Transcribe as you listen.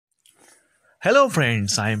Hello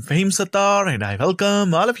friends, I am Fahim Sattar and I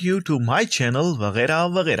welcome all of you to my channel Wagera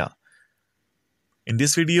Wagera. In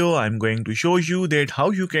this video, I am going to show you that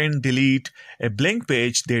how you can delete a blank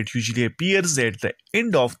page that usually appears at the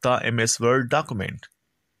end of the MS Word document.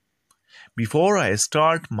 Before I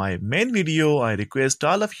start my main video, I request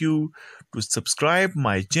all of you to subscribe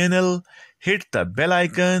my channel, hit the bell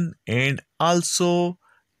icon and also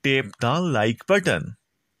tap the like button.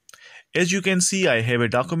 As you can see, I have a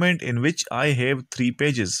document in which I have 3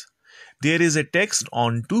 pages. There is a text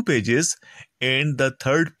on 2 pages and the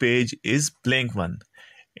third page is blank one.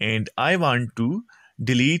 And I want to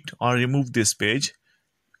delete or remove this page.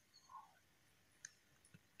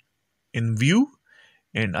 In view,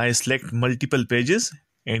 and I select multiple pages,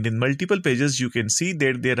 and in multiple pages you can see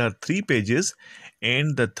that there are 3 pages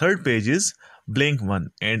and the third page is blank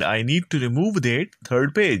one, and I need to remove that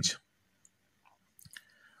third page.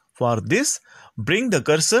 For this, bring the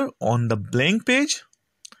cursor on the blank page.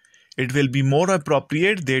 It will be more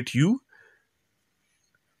appropriate that you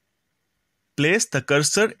place the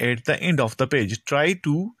cursor at the end of the page. Try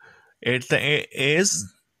to at the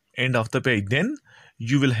end of the page. Then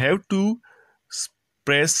you will have to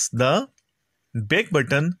press the back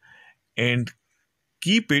button and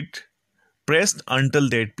keep it pressed until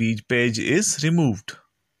that page is removed.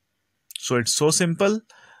 So it's so simple.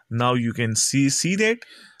 Now you can see that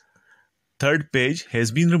third page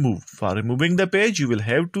has been removed. For removing the page, you will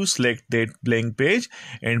have to select that blank page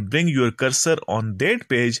and bring your cursor on that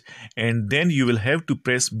page, and then you will have to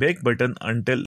press back button until